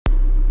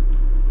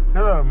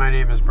Hello, my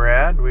name is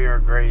Brad. We are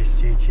Grace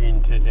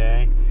Teaching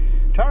today,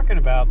 talking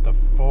about the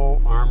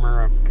full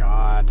armor of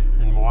God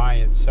and why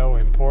it's so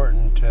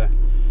important to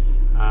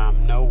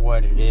know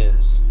what it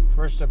is.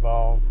 First of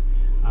all,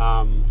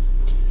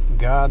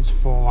 God's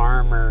full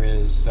armor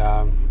is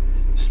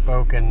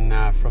spoken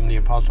from the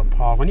Apostle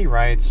Paul when he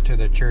writes to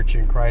the church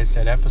in Christ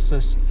at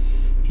Ephesus.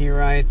 He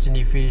writes in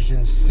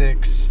Ephesians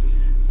 6,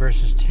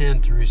 verses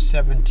 10 through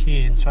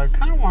 17. So I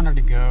kind of wanted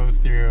to go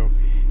through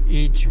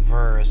each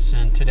verse,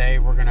 and today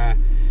we're going to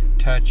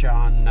touch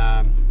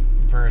on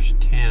verse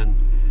 10.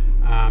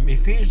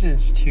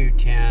 Ephesians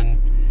 2:10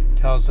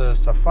 tells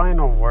us a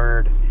final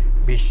word: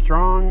 be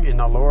strong in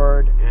the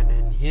Lord and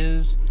in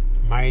His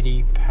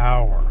mighty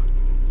power.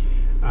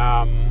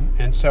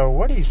 And so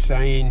what he's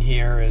saying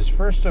here is,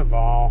 first of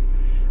all,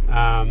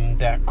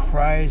 that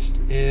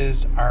Christ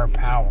is our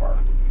power,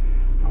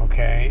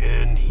 okay,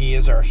 and He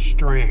is our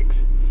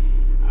strength.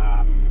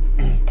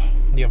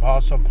 The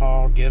Apostle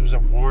Paul gives a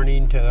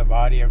warning to the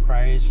body of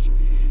Christ.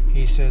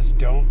 He says,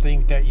 don't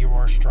think that you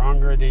are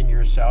stronger than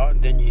yourself,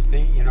 than you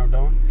think,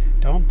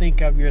 don't think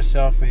of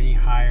yourself any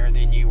higher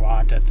than you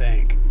ought to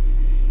think.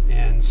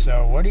 And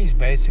so what he's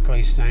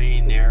basically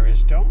saying there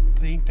is, don't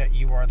think that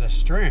you are the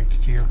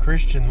strength to your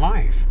Christian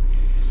life.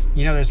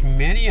 There's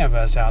many of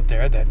us out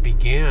there that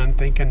began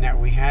thinking that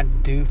we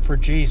had to do for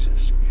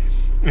Jesus.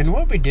 And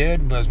what we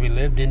did was we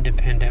lived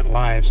independent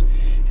lives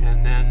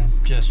and then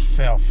just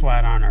fell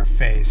flat on our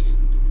face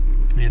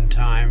in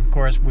time. Of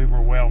course, we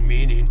were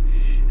well-meaning,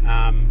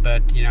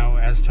 but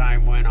as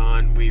time went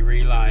on, we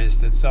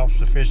realized that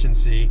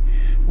self-sufficiency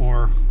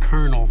or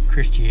carnal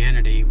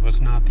Christianity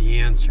was not the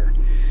answer.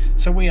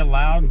 So we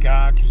allowed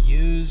God to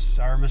use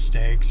our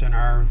mistakes and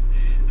our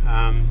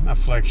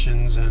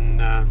afflictions and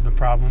the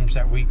problems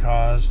that we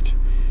caused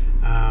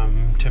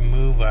to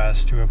move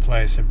us to a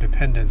place of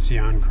dependency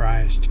on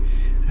Christ.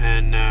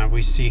 And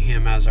we see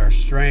Him as our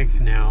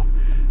strength now,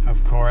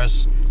 of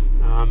course.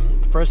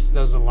 1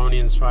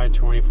 Thessalonians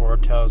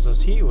 5:24 tells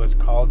us He who has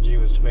called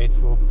you is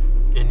faithful,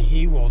 and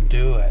He will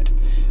do it.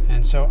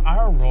 And so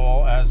our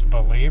role as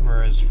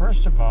believers,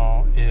 first of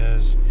all,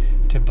 is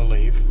to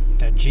believe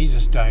that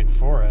Jesus died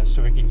for us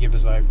so He could give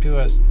His life to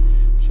us,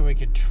 so He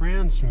could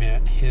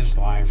transmit His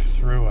life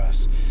through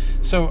us.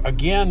 So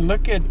again,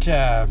 look at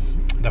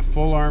the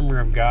full armor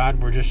of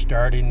God. We're just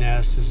starting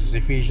this. This is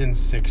Ephesians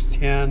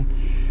 6:10.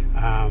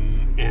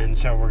 And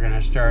so we're going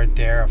to start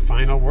there. A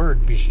final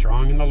word: be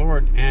strong in the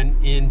Lord and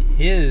in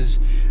His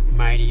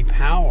mighty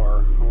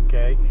power.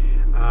 Okay.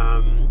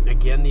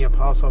 Again, the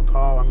Apostle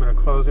Paul, I'm going to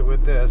close it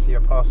with this. The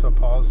Apostle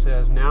Paul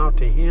says, now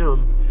to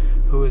Him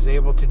who is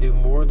able to do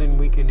more than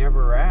we can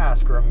ever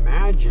ask or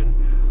imagine,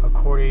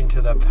 according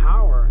to the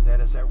power that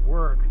is at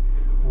work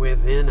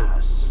within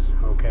us.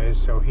 Okay,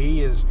 so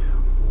He is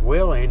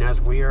willing,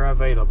 as we are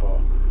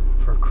available,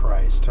 for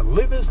Christ to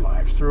live His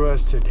life through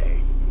us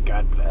today.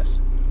 God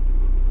bless.